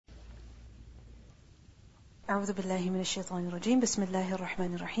أعوذ بالله من الشيطان الرجيم بسم الله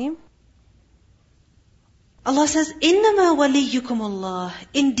الرحمن الرحيم. Allah says, إِنَّمَا وَلِيُّكُمُ اللَّهِ.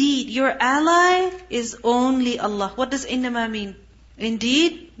 Indeed, your ally is only Allah. What does إِنَّمَا mean?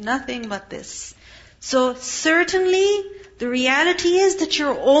 Indeed, nothing but this. So certainly, the reality is that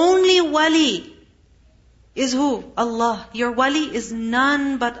your only wali is who? Allah. Your wali is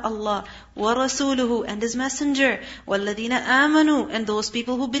none but Allah. وَرَسُولُهُ, and His messenger. وَالَّذِينَ آمَنُوا, and those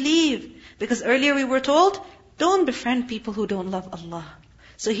people who believe. Because earlier we were told, don't befriend people who don't love Allah.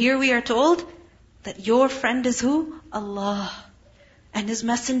 So here we are told that your friend is who? Allah. And His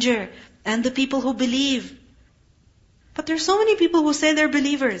messenger. And the people who believe. But there's so many people who say they're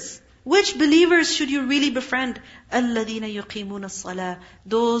believers. Which believers should you really befriend? الَّذِينَ يُقِيمُونَ الصَّلَاةِ,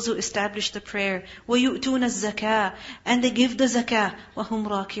 those who establish the prayer. وَيُؤْتُونَ الزَّكَاةِ, and they give the zakah. وَهُمْ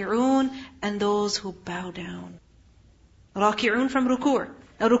رَاكِعُونَ, and those who bow down. Raki'un from ruku'.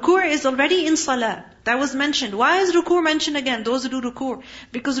 Now ruku' is already in salah. That was mentioned. Why is ruku' mentioned again? Those who do ruku'.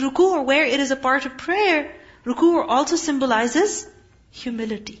 Because ruku', where it is a part of prayer, ruku' also symbolizes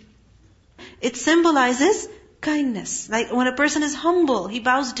humility. It symbolizes kindness. Like when a person is humble, he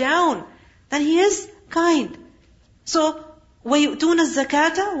bows down, then he is kind. So, وَيُؤْتُونَ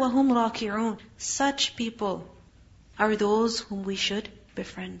الزَّكَاةَ وَهُمْ رَاكِعُونَ. Such people are those whom we should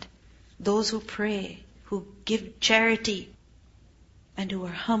befriend. Those who pray, who give charity, and who are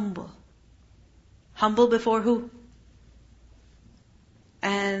humble. Humble before who?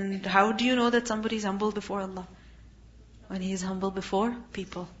 And how do you know that somebody is humble before Allah? When he is humble before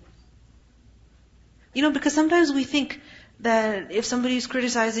people. Because sometimes we think that if somebody is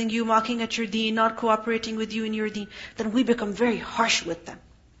criticizing you, mocking at your deen, not cooperating with you in your deen, then we become very harsh with them.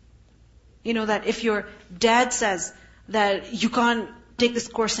 That if your dad says that you can't take this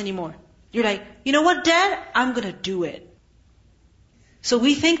course anymore, you're like, you know what, Dad? I'm going to do it. So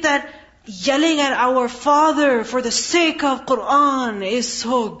we think that yelling at our father for the sake of Qur'an is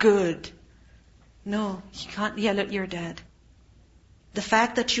so good. No, you can't yell at your dad. The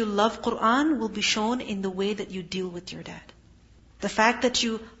fact that you love Qur'an will be shown in the way that you deal with your dad. The fact that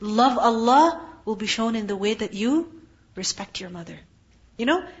you love Allah will be shown in the way that you respect your mother.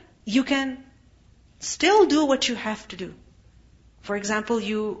 You can still do what you have to do. For example,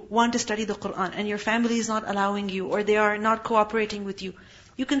 you want to study the Qur'an and your family is not allowing you or they are not cooperating with you.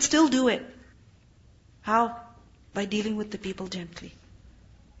 You can still do it. How? By dealing with the people gently.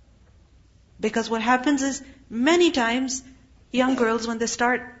 Because what happens is, many times, young girls, when they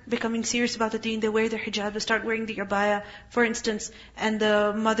start becoming serious about the deen, they wear their hijab, they start wearing the abaya, for instance, and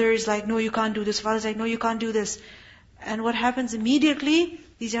the mother is like, no, you can't do this. Father is like, no, you can't do this. And what happens immediately,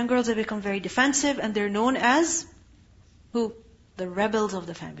 these young girls have become very defensive and they're known as, who? The rebels of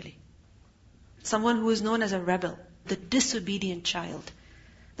the family. Someone who is known as a rebel, the disobedient child.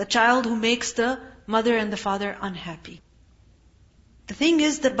 The child who makes the mother and the father unhappy. The thing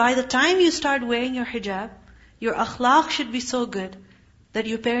is that by the time you start wearing your hijab, your akhlaq should be so good that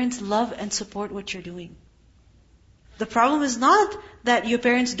your parents love and support what you're doing. The problem is not that your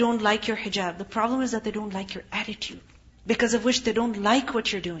parents don't like your hijab. The problem is that they don't like your attitude. Because of which they don't like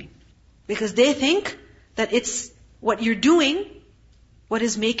what you're doing. Because they think that it's what you're doing what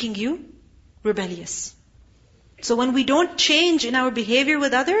is making you rebellious. So when we don't change in our behavior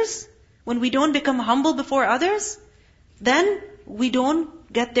with others, when we don't become humble before others, then we don't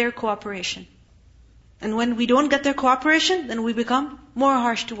get their cooperation. And when we don't get their cooperation, then we become more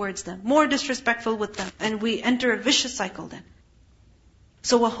harsh towards them, more disrespectful with them, and we enter a vicious cycle then.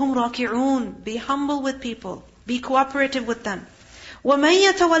 So وَهُمْ رَاكِعُونَ, be humble with people, be cooperative with them.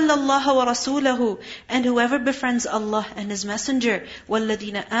 وَمَن يَتَوَلَّ اللَّهَ وَرَسُولَهُ, and whoever befriends Allah and His Messenger,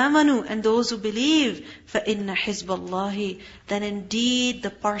 وَالَّذِينَ آمَنُوا, and those who believe, فَإِنَّ حِزْبَ اللَّهِ, then indeed the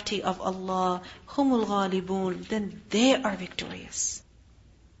party of Allah, هُمُ الْغَالِبُونَ, then they are victorious.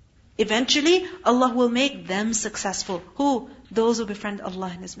 Eventually, Allah will make them successful. Who? Those who befriend Allah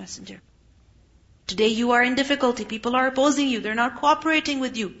and His Messenger. Today you are in difficulty, people are opposing you, they're not cooperating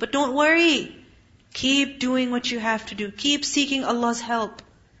with you, but don't worry. Keep doing what you have to do. Keep seeking Allah's help.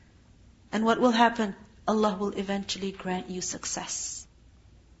 And what will happen? Allah will eventually grant you success.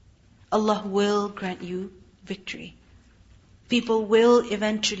 Allah will grant you victory. People will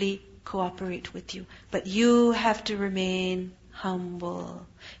eventually cooperate with you. But you have to remain humble.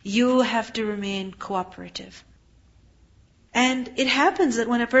 You have to remain cooperative. And it happens that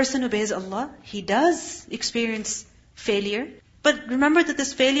when a person obeys Allah, he does experience failure. But remember that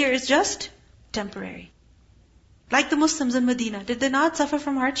this failure is just temporary. Like the Muslims in Medina, did they not suffer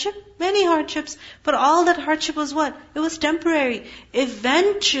from hardship? Many hardships. But all that hardship was what? It was temporary.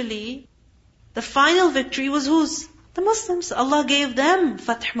 Eventually, the final victory was whose? The Muslims. Allah gave them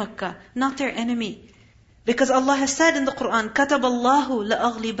Fath Makkah, not their enemy. Because Allah has said in the Quran, كَتَبَ اللَّهُ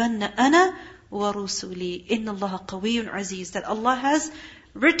لَأَغْلِبَنَّ أَنَا وَرُسُلِي إِنَّ اللَّهَ قَوِيٌّ عَزِيزٌ. That Allah has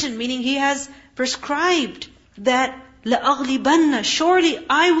written, meaning He has prescribed that لَأَغْلِبَنَّ, surely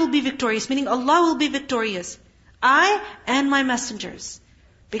I will be victorious, meaning Allah will be victorious. I and my messengers.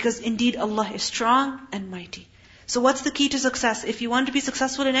 Because indeed Allah is strong and mighty. So what's the key to success? If you want to be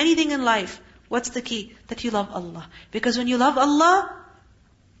successful in anything in life, what's the key? That you love Allah. Because when you love Allah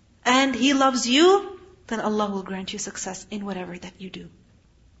and He loves you, then Allah will grant you success in whatever that you do.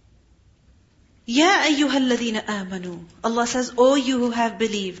 Ya ayyuhalladhina amanu. Allah says, O you who have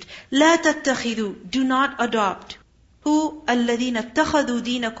believed, la tattakhidu, do not adopt. Who? Alladhina attakhadu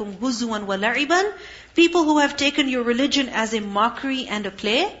deenakum huzuwan wa la'iban. People who have taken your religion as a mockery and a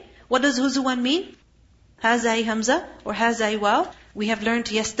play. What does huzuwan mean? Hazai hamza or hazai waw. We have learned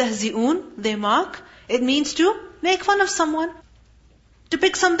yastahzi'un, they mock. It means to make fun of someone. To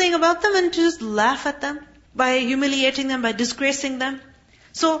pick something about them and to just laugh at them by humiliating them, by disgracing them.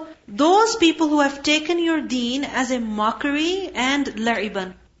 So, those people who have taken your deen as a mockery and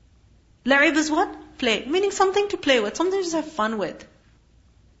la'iban. La'ib is what? Play. Meaning something to play with, something to just have fun with.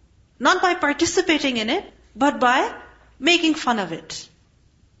 Not by participating in it, but by making fun of it.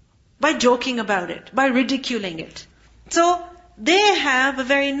 By joking about it, by ridiculing it. So, they have a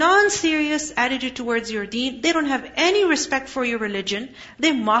very non-serious attitude towards your deen. They don't have any respect for your religion.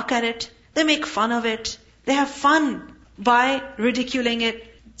 They mock at it. They make fun of it. They have fun by ridiculing it.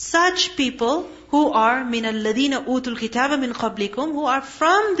 Such people who are مِنَ الَّذِينَ أُوتُوا الْكِتَابَ مِنْ قَبْلِكُمْ, who are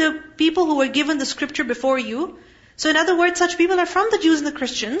from the people who were given the scripture before you. So in other words, such people are from the Jews and the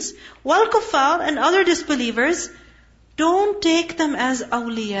Christians. وَالْكُفَّارِ, and other disbelievers. Don't take them as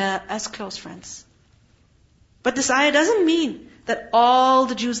awliya, as close friends. But this ayah doesn't mean that all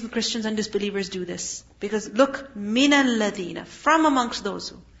the Jews and Christians and disbelievers do this. Because look, مِنَ الَّذِينَ, from amongst those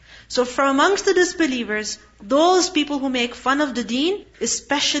who. So from amongst the disbelievers, those people who make fun of the deen,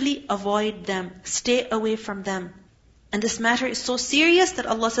 especially avoid them. Stay away from them. And this matter is so serious that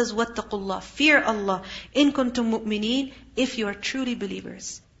Allah says, وَاتَّقُوا اللَّهِ, fear Allah, إِن كُنْتُم مُؤْمِنِينَ, if you are truly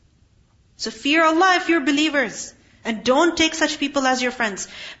believers. So fear Allah if you're believers. And don't take such people as your friends.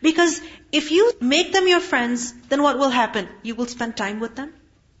 Because if you make them your friends, then what will happen? You will spend time with them.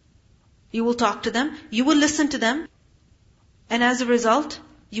 You will talk to them. You will listen to them. And as a result,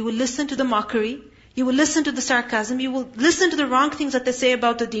 you will listen to the mockery. You will listen to the sarcasm. You will listen to the wrong things that they say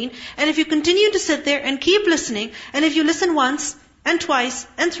about the deen. And if you continue to sit there and keep listening, and if you listen once, and twice,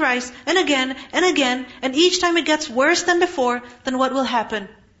 and thrice, and again, and each time it gets worse than before, then what will happen?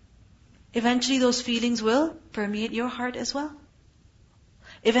 Eventually those feelings will permeate your heart as well.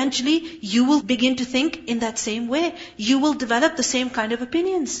 Eventually you will begin to think in that same way. You will develop the same kind of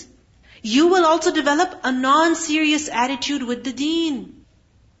opinions. You will also develop a non-serious attitude with the deen.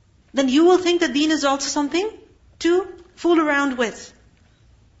 Then you will think that deen is also something to fool around with.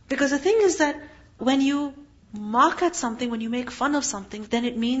 Because the thing is that when you mock at something, when you make fun of something, then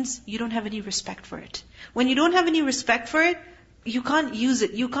it means you don't have any respect for it. When you don't have any respect for it, you can't use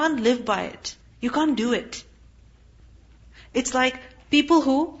it. You can't live by it. You can't do it. It's like people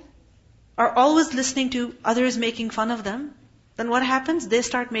who are always listening to others making fun of them. Then what happens? They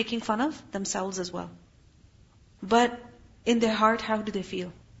start making fun of themselves as well. But in their heart, how do they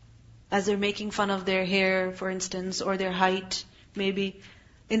feel? As they're making fun of their hair, for instance, or their height, maybe.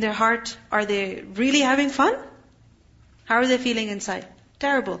 In their heart, are they really having fun? How are they feeling inside?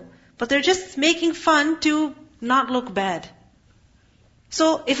 Terrible. But they're just making fun to not look bad.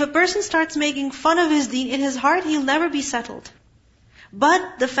 So, if a person starts making fun of his deen, in his heart, he'll never be settled.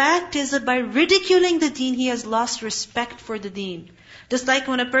 But the fact is that by ridiculing the deen, he has lost respect for the deen. Just like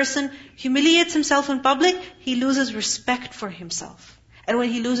when a person humiliates himself in public, he loses respect for himself. And when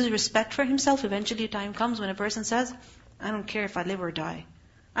he loses respect for himself, eventually a time comes when a person says, I don't care if I live or die.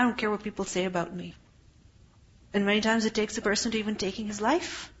 I don't care what people say about me. And many times it takes a person to even taking his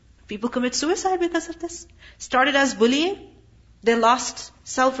life. People commit suicide because of this. Started as bullying. They lost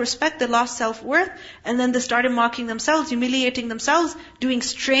self-respect, they lost self-worth, and then they started mocking themselves, humiliating themselves, doing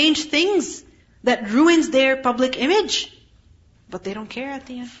strange things that ruins their public image. But they don't care at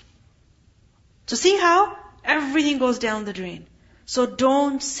the end. So see how everything goes down the drain. So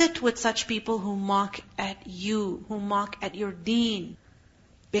don't sit with such people who mock at you, who mock at your deen.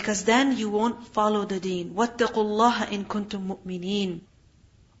 Because then you won't follow the deen. وَاتَّقُوا اللَّهَ إِن كُنْتُم مُؤْمِنِينَ.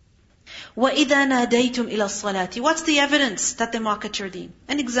 وَإِذَا نَادَيْتُمْ إِلَى الصَّلَاةِ. What's the evidence that they mock at your deen?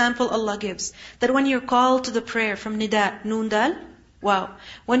 An example Allah gives. That when you're called to the prayer from nida, noon dal, wow.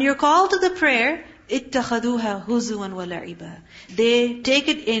 When you're called to the prayer, اتَّخَذُوهَا هُزُوًا وَلَعِبًا. They take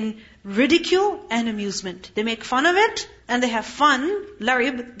it in ridicule and amusement. They make fun of it And they have fun,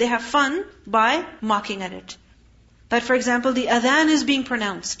 larib, they have fun by mocking at it. That for example, the adhan is being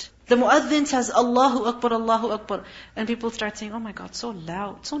pronounced. The muaddin says, Allahu Akbar, Allahu Akbar. And people start saying, oh my God, so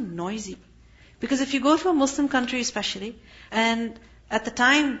loud, so noisy. Because if you go to a Muslim country especially, and at the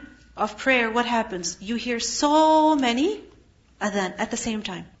time of prayer, what happens? You hear so many adhan at the same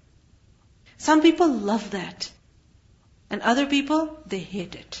time. Some people love that. And other people, they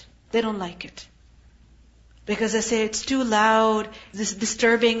hate it. They don't like it. Because they say, it's too loud, this is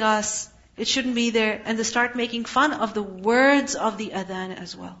disturbing us, it shouldn't be there. And they start making fun of the words of the adhan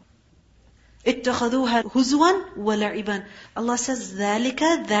as well. اتَّخَذُوهَا هُزُوًا وَلَعِبًا. Allah says,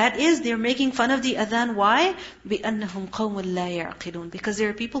 ذَلِكَ, that is, they're making fun of the adhan. Why? بِأَنَّهُمْ قَوْمٌ لَا يَعْقِلُونَ. Because there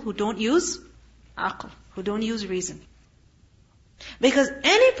are people who don't use aql, who don't use reason. Because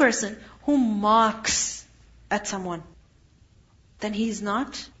any person who mocks at someone, then he is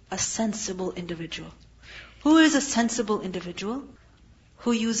not a sensible individual. Who is a sensible individual?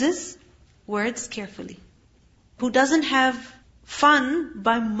 Who uses words carefully. Who doesn't have fun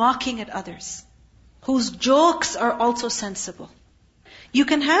by mocking at others. Whose jokes are also sensible. You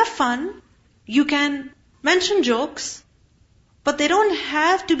can have fun, you can mention jokes, but they don't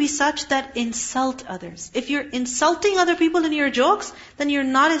have to be such that insult others. If you're insulting other people in your jokes, then you're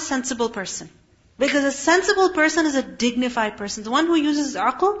not a sensible person. Because a sensible person is a dignified person. The one who uses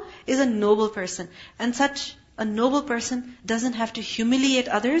aql is a noble person. And such a noble person doesn't have to humiliate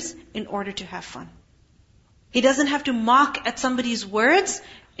others in order to have fun. He doesn't have to mock at somebody's words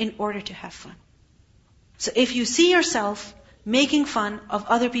in order to have fun. So if you see yourself making fun of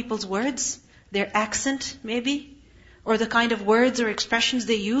other people's words, their accent maybe, or the kind of words or expressions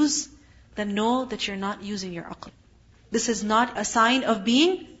they use, then know that you're not using your aql. This is not a sign of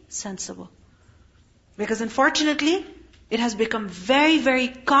being sensible. Because unfortunately, it has become very, very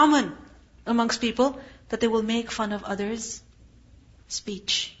common amongst people that they will make fun of others'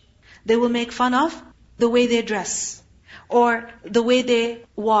 speech. They will make fun of the way they dress, or the way they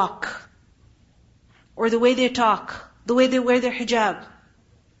walk, or the way they talk, the way they wear their hijab,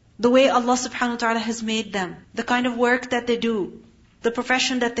 the way Allah subhanahu wa ta'ala has made them, the kind of work that they do, the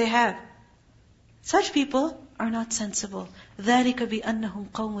profession that they have. Such people are not sensible. ذَلِكَ بِأَنَّهُمْ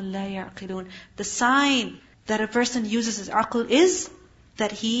قَوْمٌ لَا يَعْقِلُونَ. The sign that a person uses his aql is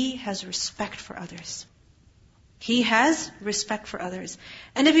that he has respect for others. He has respect for others.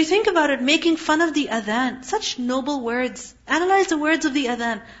 And if you think about it, making fun of the adhan, such noble words. Analyze the words of the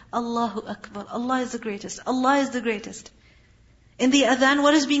adhan. Allahu Akbar. Allah is the greatest. Allah is the greatest. In the adhan,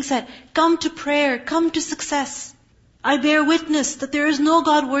 what is being said? Come to prayer. Come to success. I bear witness that there is no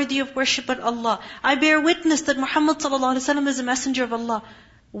God worthy of worship but Allah. I bear witness that Muhammad sallallahu alaihi wasallam is a messenger of Allah.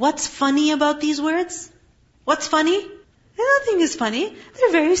 What's funny about these words? What's funny? Nothing is funny.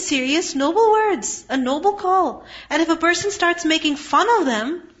 They're very serious, noble words. A noble call. And if a person starts making fun of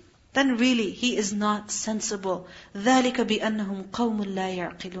them, then really he is not sensible. ذَلِكَ بِأَنَّهُمْ قَوْمٌ لَا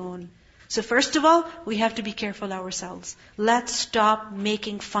يَعْقِلُونَ. So first of all, we have to be careful ourselves. Let's stop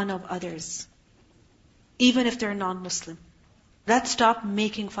making fun of others. Even if they're non-Muslim. Let's stop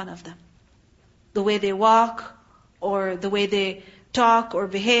making fun of them. The way they walk, or the way they talk or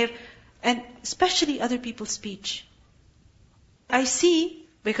behave, and especially other people's speech. I see,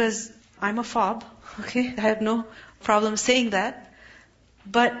 because I'm a fob, okay, I have no problem saying that,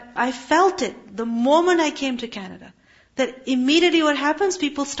 but I felt it the moment I came to Canada, that immediately what happens,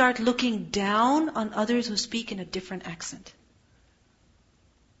 people start looking down on others who speak in a different accent.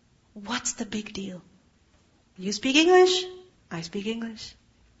 What's the big deal? You speak English, I speak English.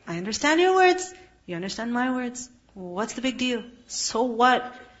 I understand your words, you understand my words. What's the big deal? So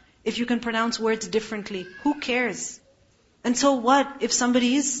what if you can pronounce words differently? Who cares? And so what if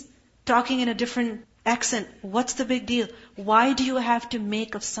somebody is talking in a different accent? What's the big deal? Why do you have to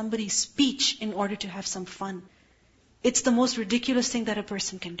make of somebody's speech in order to have some fun? It's the most ridiculous thing that a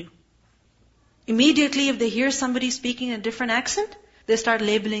person can do. Immediately, if they hear somebody speaking in a different accent, they start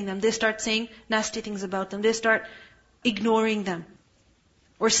labeling them. They start saying nasty things about them. They start ignoring them.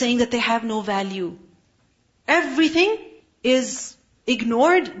 Or saying that they have no value. Everything is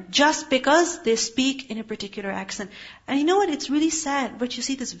ignored just because they speak in a particular accent. And you know what? It's really sad, but you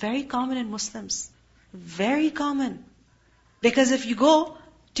see this very common in Muslims. Very common. Because if you go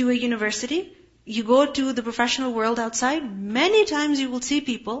to a university, you go to the professional world outside, many times you will see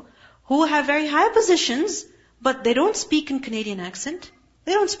people who have very high positions, but they don't speak in Canadian accent.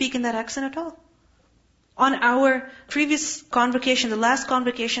 They don't speak in that accent at all. On our previous convocation, the last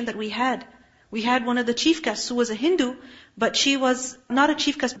convocation that we had one of the chief guests who was a Hindu, but she was not a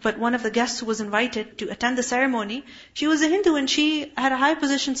chief guest, but one of the guests who was invited to attend the ceremony. She was a Hindu and she had a high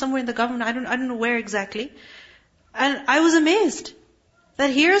position somewhere in the government. I don't know where exactly. And I was amazed that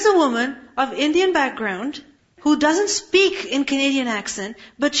here's a woman of Indian background who doesn't speak in Canadian accent,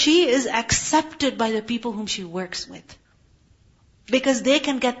 but she is accepted by the people whom she works with. Because they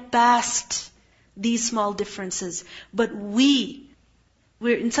can get past these small differences. But we're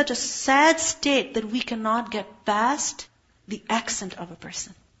in such a sad state that we cannot get past the accent of a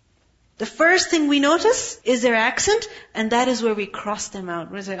person. The first thing we notice is their accent, and that is where we cross them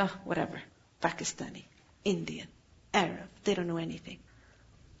out. We say, oh, whatever. Pakistani, Indian, Arab, they don't know anything.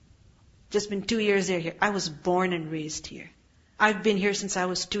 Just been 2 years here. I was born and raised here. I've been here since I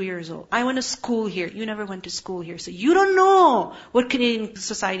was 2 years old. I went to school here. You never went to school here. So you don't know what Canadian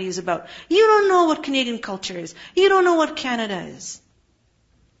society is about. You don't know what Canadian culture is. You don't know what Canada is.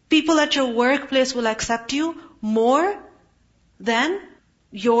 People at your workplace will accept you more than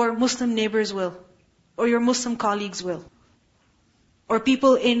your Muslim neighbors will, or your Muslim colleagues will, or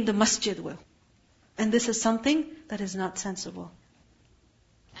people in the masjid will. And this is something that is not sensible.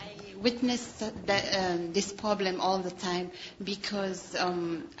 I witness this problem all the time because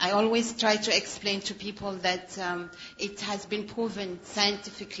I always try to explain to people that it has been proven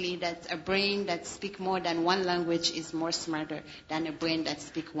scientifically that a brain that speaks more than one language is more smarter than a brain that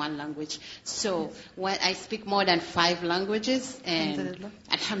speaks one language. So when I speak more than 5 languages, and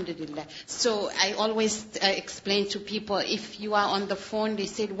Alhamdulillah. So I always explain to people, if you are on the phone, they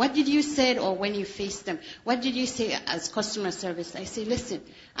say, what did you say? Or when you face them, what did you say as customer service? I say, listen,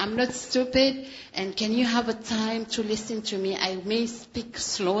 I'm not stupid, and can you have a time to listen to me? I may speak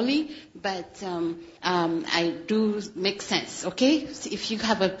slowly, but I do make sense, okay? So if you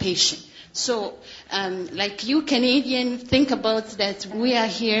have a patient. So, like you Canadian, think about that we are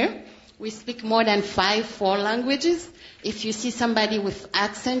here. We speak more than 4 languages. If you see somebody with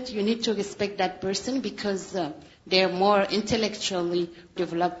accent, you need to respect that person because they're more intellectually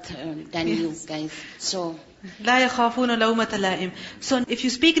developed than you guys. So... لا يخافون لومة لائم. So if you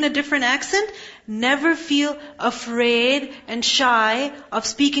speak in a different accent, never feel afraid and shy of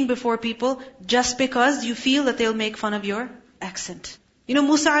speaking before people just because you feel that they'll make fun of your accent. You know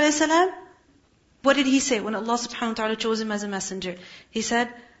Musa alayhi salam? What did he say when Allah subhanahu wa ta'ala chose him as a messenger? He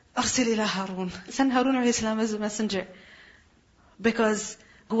said, أرسل إلى هارون. Send Harun alayhi salam as a messenger. Because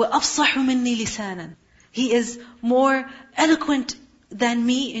هو أفصح مني لسانا. He is more eloquent than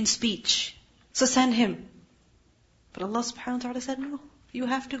me in speech. So send him. But Allah subhanahu wa ta'ala said, no, you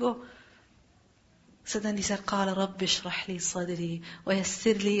have to go. So then he said, قال رب اشرح لي صدري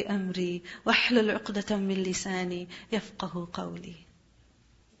ويسر لي أمري واحلل عقدة من لساني يفقه قولي.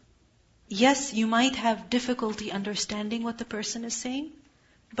 Yes, you might have difficulty understanding what the person is saying,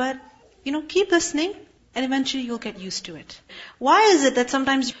 but, keep listening and eventually you'll get used to it. Why is it that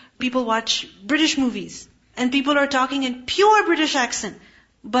sometimes people watch British movies and people are talking in pure British accent,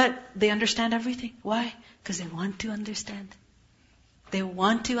 but they understand everything? Why? Because they want to understand. They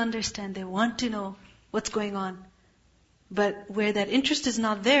want to understand. They want to know what's going on. But where that interest is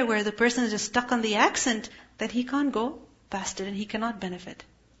not there, where the person is just stuck on the accent, that he can't go past it and he cannot benefit.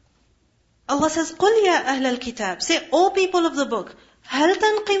 Allah says, قُلْ يَا أَهْلَ الْكِتَابِ. Say, O people of the book, هَلْ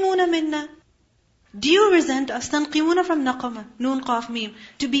تَنْقِمُونَ مِنَّا. Do you resent us? تَنْقِمُونَ from naqama, noon, qaf, mim.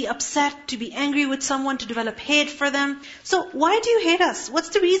 To be upset, to be angry with someone, to develop hate for them. So why do you hate us? What's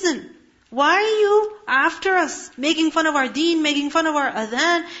the reason? Why are you after us? Making fun of our deen, making fun of our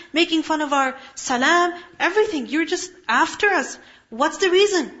adhan, making fun of our salam, everything. You're just after us. What's the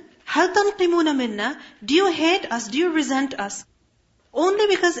reason? هَلْ تَنْقِمُونَ مِنَّا. Do you hate us? Do you resent us? Only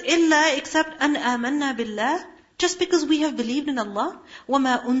because إِلَّا except أَنْ آمَنَّا بِاللَّهِ. Just because we have believed in Allah.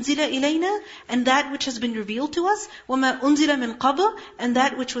 وَمَا أُنزِلَ إِلَيْنَا. And that which has been revealed to us. وَمَا أُنزِلَ مِنْ قَبْلِ. And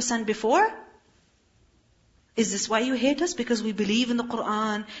that which was sent before. Is this why you hate us? Because we believe in the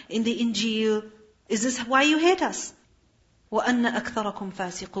Qur'an, in the Injil. Is this why you hate us? وَأَنَّ أَكْثَرَكُمْ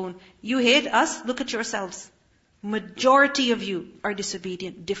فَاسِقُونَ. You hate us, look at yourselves. Majority of you are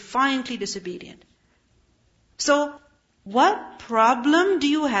disobedient, defiantly disobedient. So, what problem do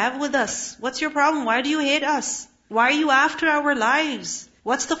you have with us? What's your problem? Why do you hate us? Why are you after our lives?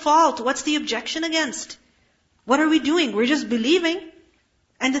 What's the fault? What's the objection against? What are we doing? We're just believing.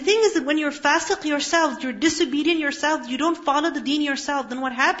 And the thing is that when you're fasiq yourselves, you're disobedient yourselves, you don't follow the deen yourself, then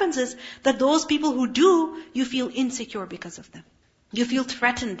what happens is that those people who do, you feel insecure because of them. You feel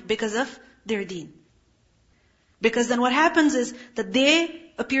threatened because of their deen. Because then what happens is that they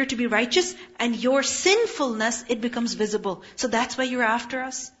appear to be righteous and your sinfulness, it becomes visible. So that's why you're after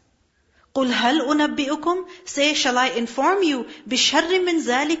us. قُلْ هَلْ أُنَبِّئُكُمْ. Say, shall I inform you, بِشَرٍّ مِّن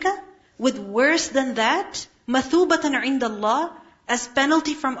ذَلِكَ. With worse than that, مَثُوبَةً عِنْدَ اللَّهِ. As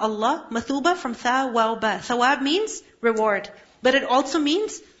penalty from Allah, mathuba from thawaba. Thawab means reward. But it also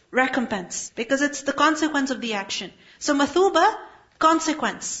means recompense. Because it's the consequence of the action. So mathuba,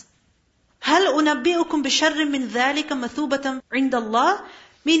 consequence. هَلْ أُنَبِّئُكُمْ بِشَرٍّ مِّن ذَلِكَ مَثُوبَةً عِنْدَ اللَّهِ?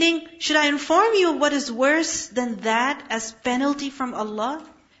 Meaning, should I inform you of what is worse than that as penalty from Allah?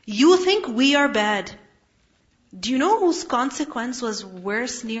 You think we are bad. Do you know whose consequence was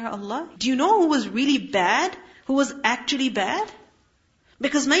worse near Allah? Do you know who was really bad? Who was actually bad?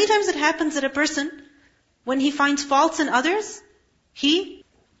 Because many times it happens that a person, when he finds faults in others, he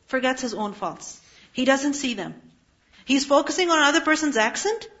forgets his own faults. He doesn't see them. He's focusing on another person's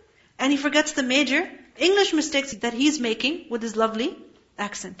accent, and he forgets the major English mistakes that he's making with his lovely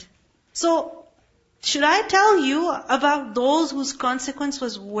accent. So, should I tell you about those whose consequence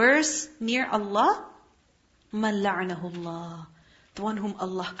was worse near Allah? مَنْ لَعْنَهُ اللَّهُ, the one whom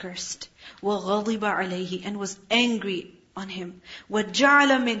Allah cursed. وَغَضِبَ عَلَيْهِ, and was angry on him. وَجَعَلَ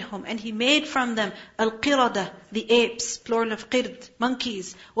مِنْهُمْ, and he made from them الْقِرَدَةِ, the apes, plural of qird,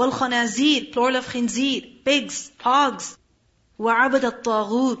 monkeys. وَالْخَنَازِيرِ, plural of khinzir, pigs, hogs. وَعَبَدَ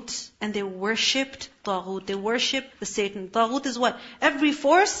الطَّاغُوتِ, and they worshipped Taghut. They worship the Satan. Taghut is what? Every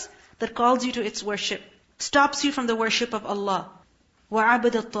force that calls you to its worship, stops you from the worship of Allah.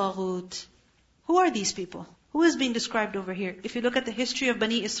 وَعَبَدَ الطَّاغُوتِ. Who are these people? Who is being described over here? If you look at the history of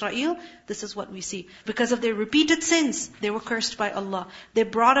Bani Israel, this is what we see. Because of their repeated sins, they were cursed by Allah. They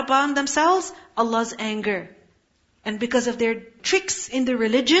brought upon themselves Allah's anger. And because of their tricks in the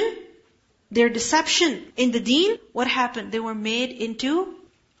religion, their deception in the deen, what happened? They were made into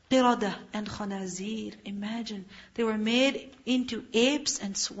qirada and khanazir. Imagine. They were made into apes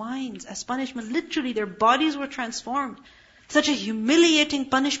and swines as punishment. Literally, their bodies were transformed. Such a humiliating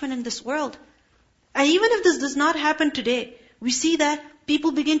punishment in this world. And even if this does not happen today, we see that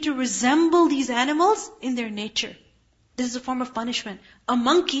people begin to resemble these animals in their nature. This is a form of punishment. A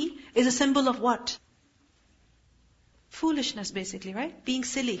monkey is a symbol of what? Foolishness, basically, right? Being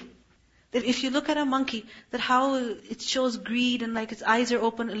silly. That if you look at a monkey, that how it shows greed and like its eyes are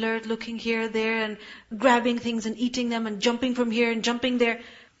open, alert, looking here, there, and grabbing things and eating them and jumping from here and jumping there.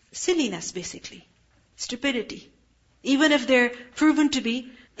 Silliness, basically. Stupidity. Even if they're proven to be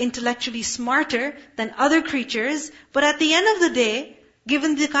intellectually smarter than other creatures, but at the end of the day,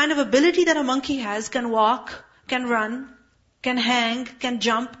 given the kind of ability that a monkey has, can walk, can run, can hang, can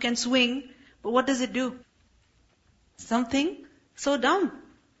jump, can swing, but what does it do? Something so dumb.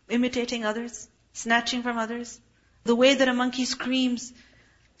 Imitating others, snatching from others, the way that a monkey screams.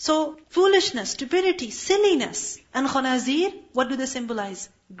 So, foolishness, stupidity, silliness. And khanazir, what do they symbolize?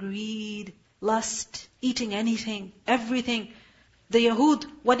 Greed, lust, eating anything, everything. The Yahud,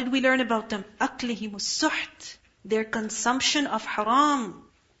 what did we learn about them? أَكْلِهِمُ السُّحْتِ, their consumption of haram.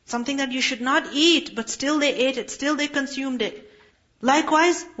 Something that you should not eat, but still they ate it, still they consumed it.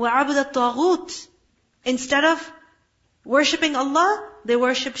 Likewise, وَعَبْدَ الطَّاغُوتِ, instead of worshipping Allah, they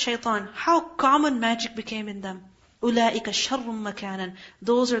worship shaitan. How common magic became in them. أُولَٰئِكَ شَرٌّ مَكَانًا,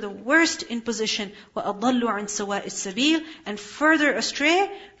 those are the worst in position. وَأَضَلُّ عَنْ سَوَاءِ السَّبِيلِ, and further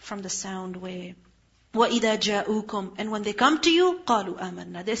astray from the sound way. وَإِذَا جَاءُوكُمْ, and when they come to you, قَالُوا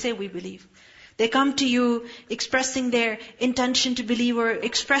آمَنَّا, they say we believe. They come to you expressing their intention to believe or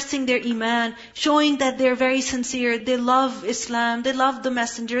expressing their iman, showing that they're very sincere. They love Islam, they love the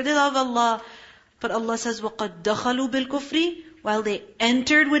Messenger, they love Allah. But Allah says, وَقَدْ دَخَلُوا بِالْكُفْرِ, while they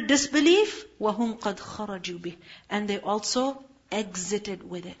entered with disbelief, وَهُمْ قَدْ خَرَجُوا بِهِ, and they also exited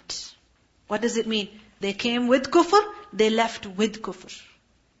with it. What does it mean? They came with kufr, they left with kufr.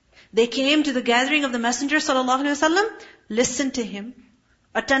 They came to the gathering of the Messenger ﷺ, listened to him,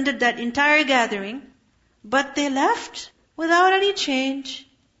 attended that entire gathering, but they left without any change.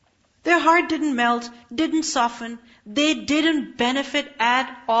 Their heart didn't melt, didn't soften. They didn't benefit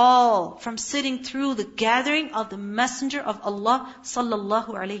at all from sitting through the gathering of the Messenger of Allah sallallahu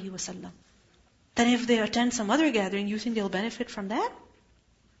alaihi wasallam. Then if they attend some other gathering, you think they'll benefit from that?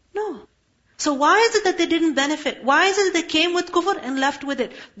 No. So why is it that they didn't benefit? Why is it that they came with kufr and left with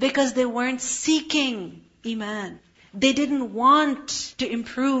it? Because they weren't seeking iman. They didn't want to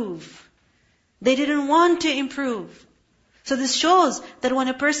improve. They didn't want to improve. So this shows that when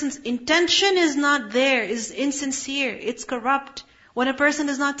a person's intention is not there, is insincere, it's corrupt. When a person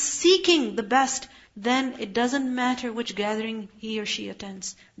is not seeking the best, then it doesn't matter which gathering he or she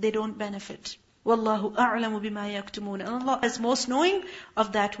attends. They don't benefit. Wallahu a'lamu bima yaktumun. And Allah is most knowing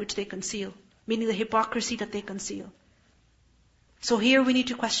of that which they conceal. Meaning the hypocrisy that they conceal. So here we need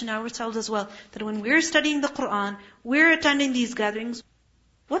to question ourselves as well. That when we're studying the Qur'an, we're attending these gatherings.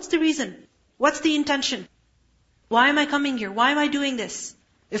 What's the reason? What's the intention? Why am I coming here? Why am I doing this?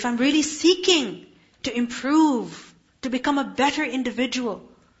 If I'm really seeking to improve, to become a better individual,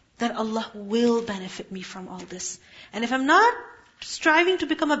 then Allah will benefit me from all this. And if I'm not striving to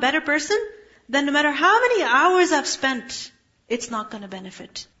become a better person, then no matter how many hours I've spent, it's not going to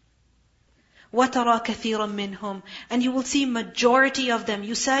benefit. وَتَرَى كَثِيرًا مِّنْهُمْ, and you will see majority of them,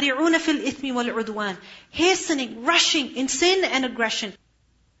 يُسَارِعُونَ فِي الْإِثْمِ وَالْعُدْوَانِ, hastening, rushing in sin and aggression.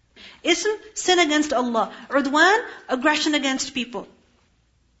 Ism, sin against Allah. Udwan, aggression against people.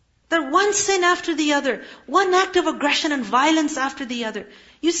 They're one sin after the other, one act of aggression and violence after the other.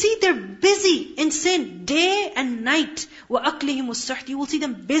 You see, they're busy in sin, day and night. وَأَقْلِهِمُ السُّحْتِ, you will see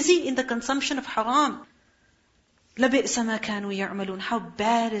them busy in the consumption of haram. لَبِئْسَ مَا كَانُوا يَعْمَلُونَ, how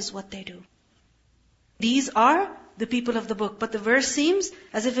bad is what they do. These are the people of the book. But the verse seems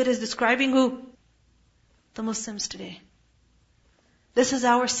as if it is describing who? The Muslims today. This is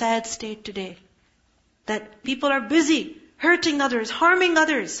our sad state today. That people are busy hurting others, harming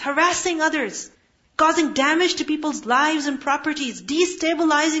others, harassing others, causing damage to people's lives and properties,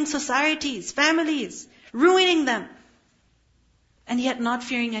 destabilizing societies, families, ruining them, and yet not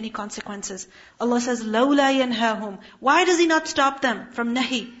fearing any consequences. Allah says, لَوْلَا يَنْهَاهُمْ, why does He not stop them from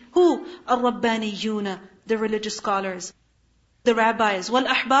nahi? Who? الرَّبَّانِيُّونَ, the religious scholars, the rabbis,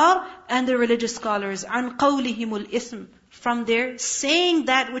 وَالْأَحْبَارِ, and the religious scholars, عَنْ قَوْلِهِمُ الْإِثْمِ, from their saying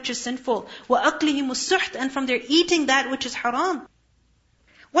that which is sinful, وَأَقْلِهِمُ السُّحْتِ, and from their eating that which is haram.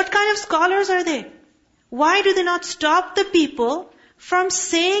 What kind of scholars are they? Why do they not stop the people from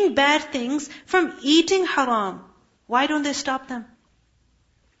saying bad things, from eating haram? Why don't they stop them?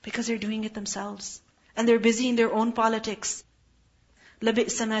 Because they're doing it themselves. And they're busy in their own politics.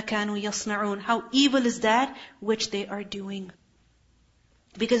 لَبِئْسَ مَا كَانُوا يَصْنَعُونَ, how evil is that which they are doing.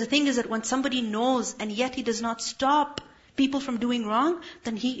 Because the thing is that when somebody knows and yet he does not stop people from doing wrong,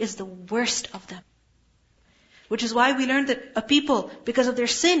 then he is the worst of them. Which is why we learned that a people, because of their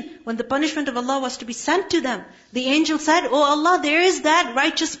sin, when the punishment of Allah was to be sent to them, the angel said, "Oh Allah, there is that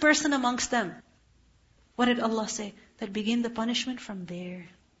righteous person amongst them." What did Allah say? That begin the punishment from there.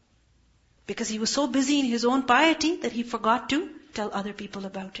 Because he was so busy in his own piety that he forgot to tell other people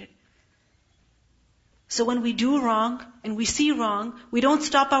about it. So when we do wrong and we see wrong, we don't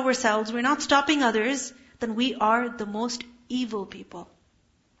stop ourselves, we're not stopping others, then we are the most evil people.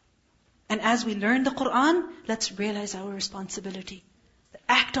 And as we learn the Qur'an, let's realize our responsibility.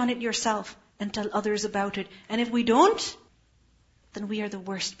 Act on it yourself and tell others about it. And if we don't, then we are the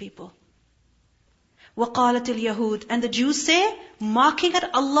worst people. وَقَالَتِ الْيَهُودِ, and the Jews say, mocking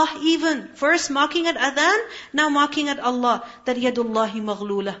at Allah even. First mocking at Adhan, now mocking at Allah, that yadullahi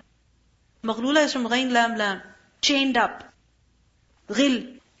maghlula. Maghlula is from ghain lam lam, chained up.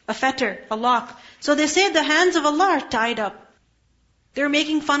 Ghil, a fetter, a lock. So they say the hands of Allah are tied up. They're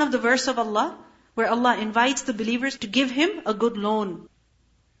making fun of the verse of Allah, where Allah invites the believers to give Him a good loan.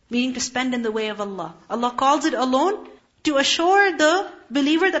 Meaning to spend in the way of Allah. Allah calls it a loan to assure the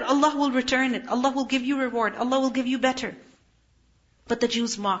believer that Allah will return it. Allah will give you reward. Allah will give you better. But the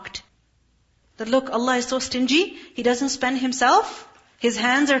Jews mocked. That look, Allah is so stingy, He doesn't spend Himself. His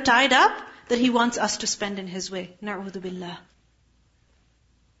hands are tied up, that He wants us to spend in His way. Na'udhu billah.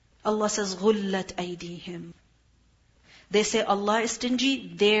 Allah says, غُلَّتْ أَيْدِيهِمْ. They say Allah is stingy,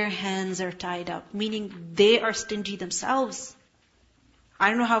 their hands are tied up. Meaning they are stingy themselves. I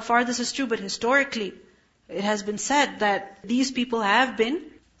don't know how far this is true, but historically, it has been said that these people have been,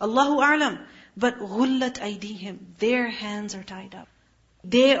 Allahu A'lam, but غُلَّتْ أَيْدِيهِمْ, their hands are tied up.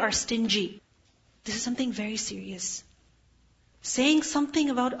 They are stingy. This is something very serious. Saying something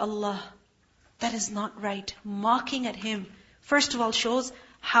about Allah that is not right, mocking at Him, first of all shows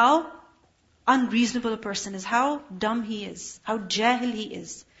how unreasonable a person is, how dumb he is, how jahil he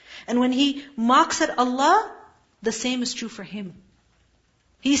is. And when he mocks at Allah, the same is true for him.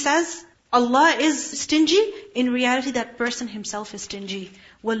 He says, Allah is stingy, in reality that person himself is stingy.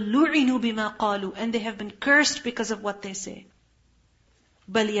 وَاللُّعِنُوا بِمَا قَالُوا, and they have been cursed because of what they say.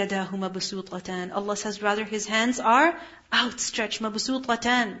 بَلْ يَدَاهُ مَبْسُوطَتَانِ, Allah says rather His hands are outstretched.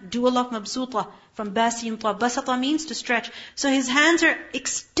 مَبْسُوطَتَانِ, dual of mabsuta, from basiyunta. Basata means to stretch. So His hands are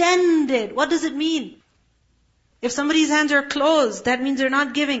extended. What does it mean? If somebody's hands are closed, that means they're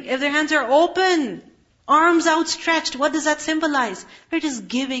not giving. If their hands are open, arms outstretched, what does that symbolize? It is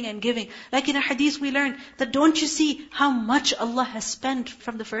giving and giving. Like in a hadith we learned that don't you see how much Allah has spent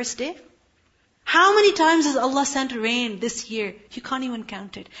from the first day? How many times has Allah sent rain this year? You can't even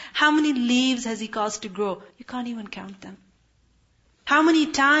count it. How many leaves has He caused to grow? You can't even count them. How many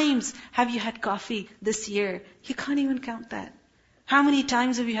times have you had coffee this year? You can't even count that. How many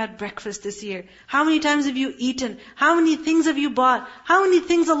times have you had breakfast this year? How many times have you eaten? How many things have you bought? How many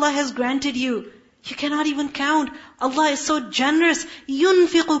things Allah has granted you? You cannot even count. Allah is so generous.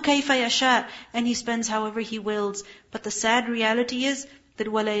 يُنْفِقُ كَيْفَ يَشَاءُ, and He spends however He wills. But the sad reality is that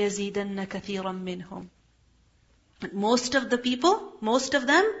وَلَا يَزِيدَنَّ كَثِيرًا مِّنْهُمْ. But most of the people, most of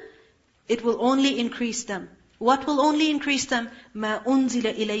them, it will only increase them. What will only increase them? مَا أُنزِلَ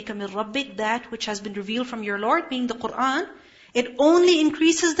إِلَيْكَ مِن رَبِّكَ, that which has been revealed from your Lord, being the Qur'an. It only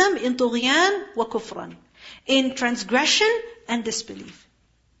increases them in طُغْيَان وَكُفْرًا, in transgression and disbelief.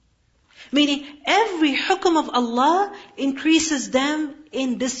 Meaning, every hukum of Allah increases them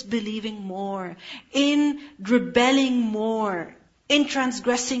in disbelieving more, in rebelling more, in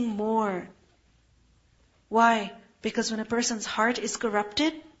transgressing more. Why? Because when a person's heart is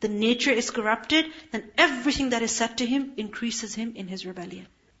corrupted, the nature is corrupted, then everything that is said to him increases him in his rebellion.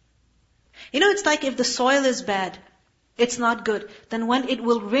 It's like if the soil is bad, it's not good. Then when it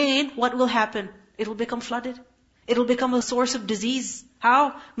will rain, what will happen? It will become flooded. It will become a source of disease.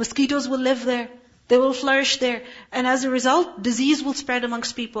 How? Mosquitoes will live there. They will flourish there. And as a result, disease will spread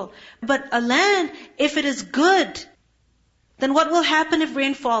amongst people. But a land, if it is good, then what will happen if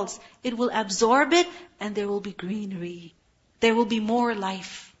rain falls? It will absorb it and there will be greenery. There will be more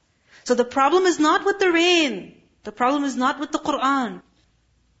life. So the problem is not with the rain. The problem is not with the Qur'an.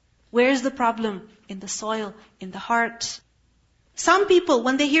 Where is the problem? In the soil, in the heart. Some people,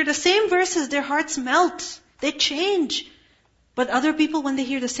 when they hear the same verses, their hearts melt. They change. But other people, when they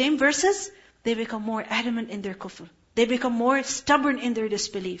hear the same verses, they become more adamant in their kufr. They become more stubborn in their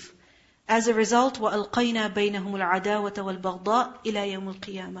disbelief. As a result, وَأَلْقَيْنَا بَيْنَهُمُ الْعَدَاوَةَ وَالْبَغْضَاءَ إِلَى يَوْمِ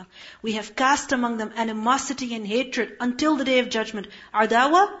الْقِيَامَةِ. We have cast among them animosity and hatred until the day of judgment.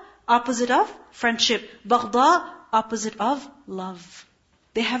 Adawa, opposite of friendship. Baghda, opposite of love.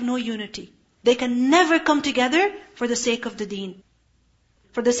 They have no unity. They can never come together for the sake of the deen.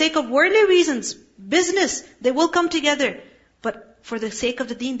 For the sake of worldly reasons, business, they will come together. But for the sake of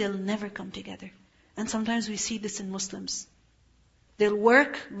the deen, they'll never come together. And sometimes we see this in Muslims. They'll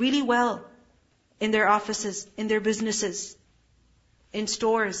work really well in their offices, in their businesses, in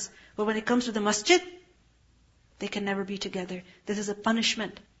stores. But when it comes to the masjid, they can never be together. This is a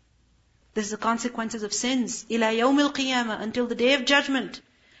punishment. This is the consequences of sins. إِلَى يَوْمِ الْقِيَامَةِ, until the day of judgment.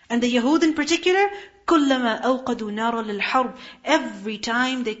 And the Yahud in particular, كُلَّمَا أَوْقَدُوا نَارًا لِلْحَرْبِ, every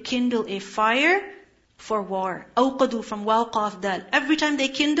time they kindle a fire for war. أَوْقَدُوا from waqaf dal. Every time they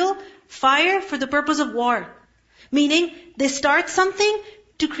kindle fire for the purpose of war. Meaning, they start something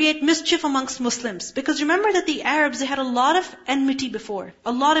to create mischief amongst Muslims. Because remember that the Arabs, they had a lot of enmity before.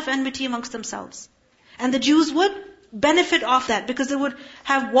 A lot of enmity amongst themselves. And the Jews would benefit off that because they would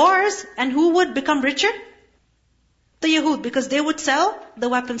have wars, and who would become richer? The Yahud, because they would sell the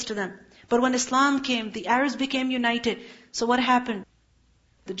weapons to them. But when Islam came, the Arabs became united. So what happened?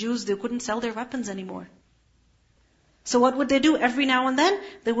 The Jews, they couldn't sell their weapons anymore. So what would they do? Every now and then,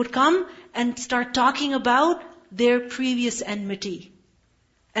 they would come and start talking about their previous enmity.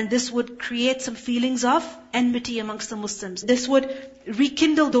 And this would create some feelings of enmity amongst the Muslims. This would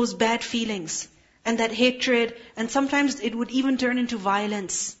rekindle those bad feelings and that hatred, and sometimes it would even turn into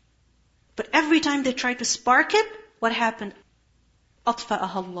violence. But every time they tried to spark it, what happened?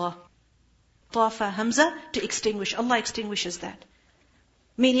 أَطْفَأَهَا اللَّهُ. طَافَ Hamza, to extinguish. Allah extinguishes that.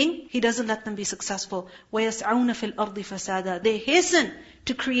 Meaning, He doesn't let them be successful. وَيَسْعَوْنَ فِي الْأَرْضِ فَسَادًا. They hasten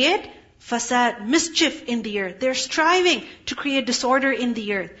to create fasad, mischief in the earth. They're striving to create disorder in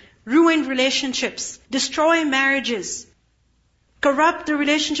the earth. Ruin relationships. Destroy marriages. Corrupt the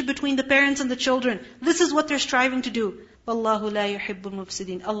relationship between the parents and the children. This is what they're striving to do. وَاللَّهُ لَا يُحِبُّ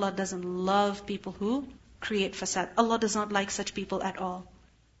الْمُفْسِدِينَ. Allah doesn't love people who create fasad. Allah does not like such people at all.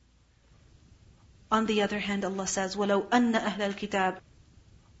 On the other hand, Allah says, وَلَوْ أَنَّ أَهْلَ الْكِتَابِ,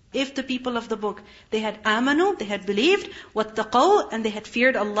 if the people of the book, they had amanu, they had believed, وَاتَّقَوْا, and they had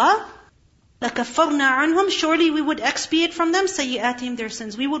feared Allah, لَكَفَّرْنَا عَنْهُمْ, surely we would expiate from them سَيِّئَاتِهِمْ, their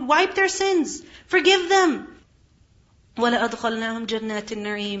sins. We would wipe their sins, forgive them. وَلَأَدْخَلْنَاهُمْ جَنَّاتِ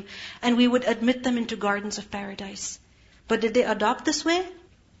النَّعِيمِ, and we would admit them into gardens of paradise. But did they adopt this way?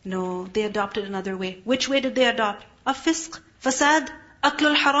 No, they adopted another way. Which way did they adopt? Fisq, fasad,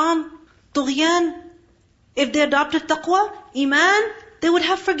 aklul haram, tughyan. If they adopted taqwa, iman, they would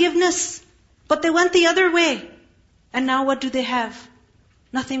have forgiveness. But they went the other way. And now what do they have?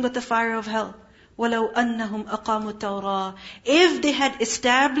 Nothing but the fire of hell. وَلَوْ أَنَّهُمْ أَقَامُوا التَّوْرَاةَ. If they had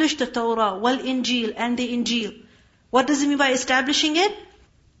established the Torah, wal-Injil, and the Injil. What does it mean by establishing it?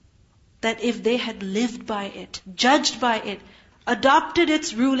 That if they had lived by it, judged by it, adopted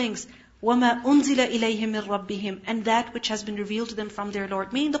its rulings, وَمَا أُنزِلَ إِلَيْهِمْ مِنْ رَبِّهِمْ, and that which has been revealed to them from their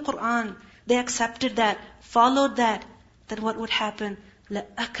Lord, meaning the Qur'an, they accepted that, followed that, then what would happen?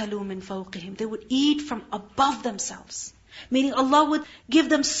 لَأَكَلُوا مِنْ فَوْقِهِمْ. They would eat from above themselves. Meaning Allah would give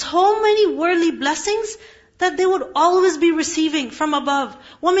them so many worldly blessings that they would always be receiving from above.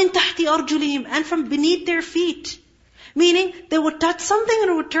 وَمِنْ تَحْتِ أَرْجُلِهِمْ, and from beneath their feet. Meaning, they would touch something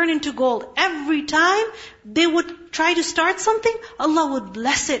and it would turn into gold. Every time they would try to start something, Allah would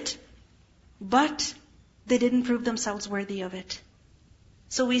bless it. But they didn't prove themselves worthy of it.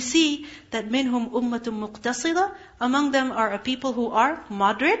 So we see that minhum ummatun muqtasida, among them are a people who are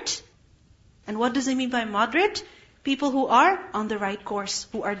moderate. And what does it mean by moderate? People who are on the right course,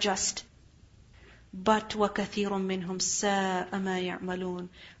 who are just. But وَكَثِيرٌ مِّنْهُمْ سَاءَ مَا يَعْمَلُونَ.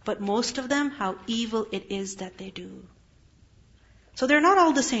 But most of them, how evil it is that they do. So they're not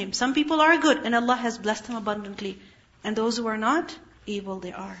all the same. Some people are good and Allah has blessed them abundantly. And those who are not, evil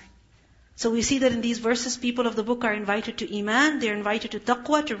they are. So we see that in these verses, people of the book are invited to Iman, they're invited to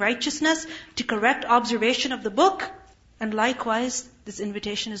taqwa, to righteousness, to correct observation of the book. And likewise, this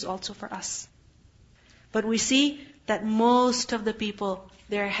invitation is also for us. But we see that most of the people,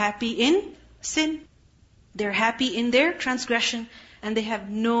 they're happy in sin. They're happy in their transgression, and they have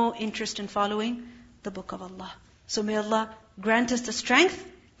no interest in following the book of Allah. So may Allah grant us the strength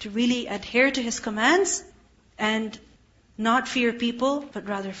to really adhere to His commands and not fear people, but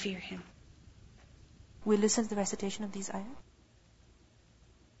rather fear Him. We'll listen to the recitation of these ayahs.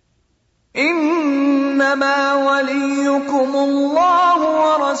 إنما وليكم الله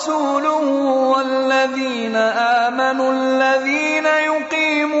ورسوله والذين آمنوا الذين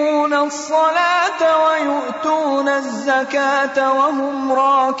يقيمون الصلاة ويؤتون الزكاة وهم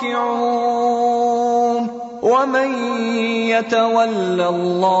راكعون ومن يتول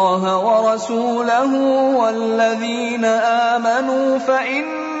الله ورسوله والذين آمنوا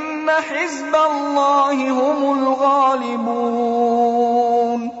فإن حزب الله هم الغالبون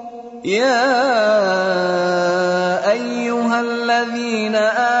يا أيها الذين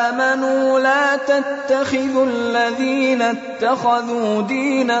آمنوا لا تتخذوا الذين اتخذوا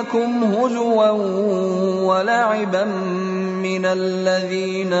دينكم هزوا ولعبا من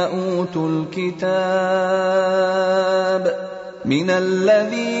الذين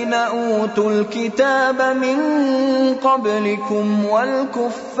أوتوا الكتاب من قبلكم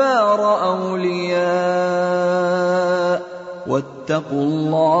والكفار أولياء واتقوا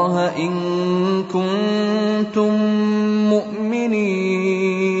الله إن كنتم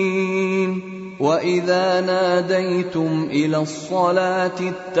مؤمنين وإذا ناديتم إلى الصلاة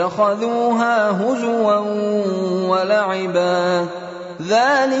اتخذوها هزوا ولعبا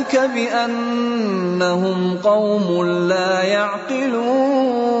ذلك بأنهم قوم لا يعقلون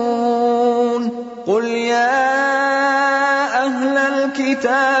قل يا أهل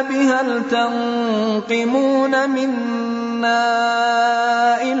الكتاب هل تنقمون منا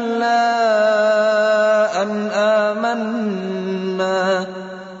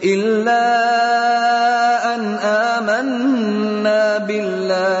إلا أن آمنا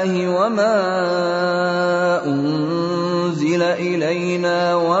بالله وما أنزل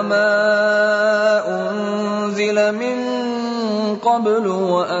إلينا وما أنزل من قبل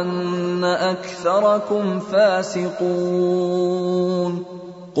وأن أكثركم فاسقون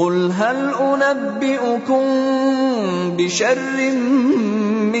قل هل أنبئكم بشر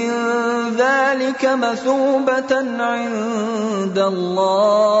من ذلك مثوبة عند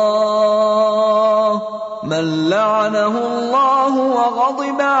الله من لعنه الله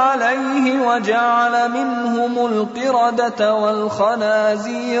وغضب عليه وجعل منهم القردة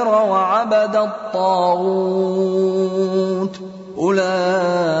والخنازير وعبد الطاغوت أولئك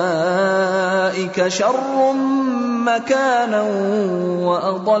شر مكانا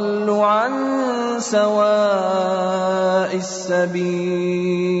وأضل عن سواء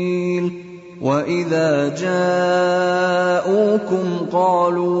السبيل وإذا جاءوكم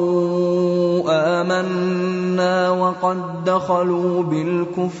قالوا آمنا وقد دخلوا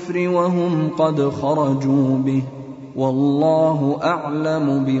بالكفر وهم قد خرجوا به والله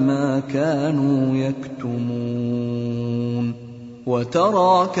أعلم بما كانوا يكتمون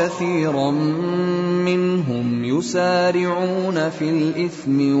وترى كثيرا منهم يسارعون في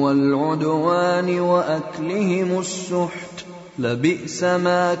الإثم والعدوان وأكلهم السحت لبئس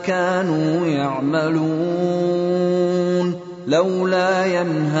ما كانوا يعملون لولا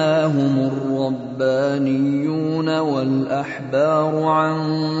ينهاهم الربانيون والأحبار عن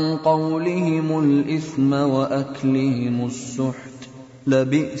قولهم الإثم وأكلهم السحت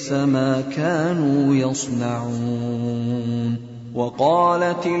لبئس ما كانوا يصنعون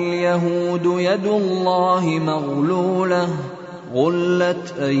وقالت اليهود يد الله مغلولة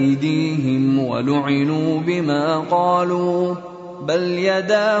غلت أيديهم ولعنوا بما قالوا بل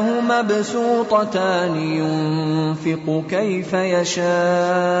يداه مبسوطتان ينفق كيف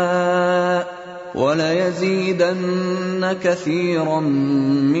يشاء وليزيدن كثيرا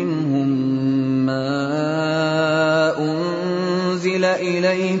منهم ما أنزل أنزل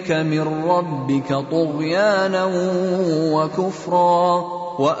إليك من ربك طغيانا وكفرا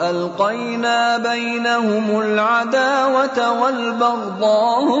وألقينا بينهم العداوة والبغضاء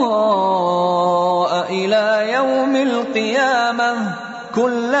إلى يوم القيامة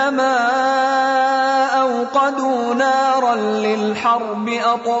كلما أوقدوا نارا للحرب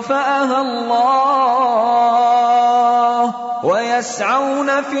أطفأها الله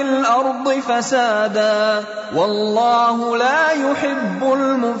ويسعون في الأرض فسادا والله لا يحب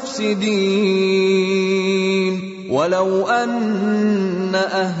المفسدين ولو أن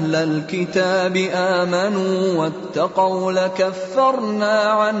أهل الكتاب آمنوا واتقوا لكفرنا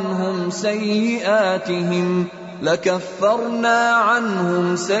عنهم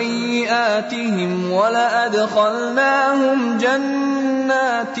سيئاتهم ولأدخلناهم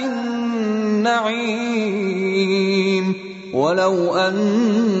جنات النعيم ولو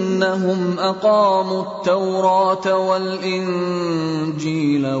أنهم أقاموا التوراة والإنجيل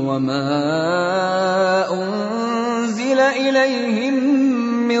وما أنزل إليهم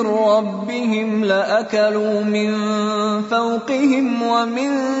من ربهم لأكلوا من فوقهم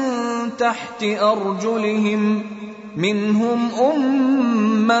ومن تحت أرجلهم منهم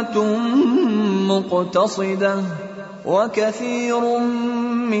أمة مقتصدة وكثير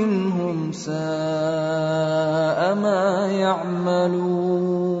منهم ساء ما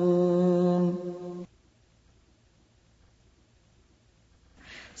يعملون.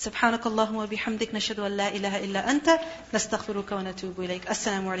 سبحانك اللهم وبحمدك نشهد أن لا إله إلا أنت نستغفرك ونتوب إليك.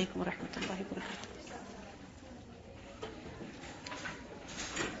 السلام عليكم ورحمة الله وبركاته.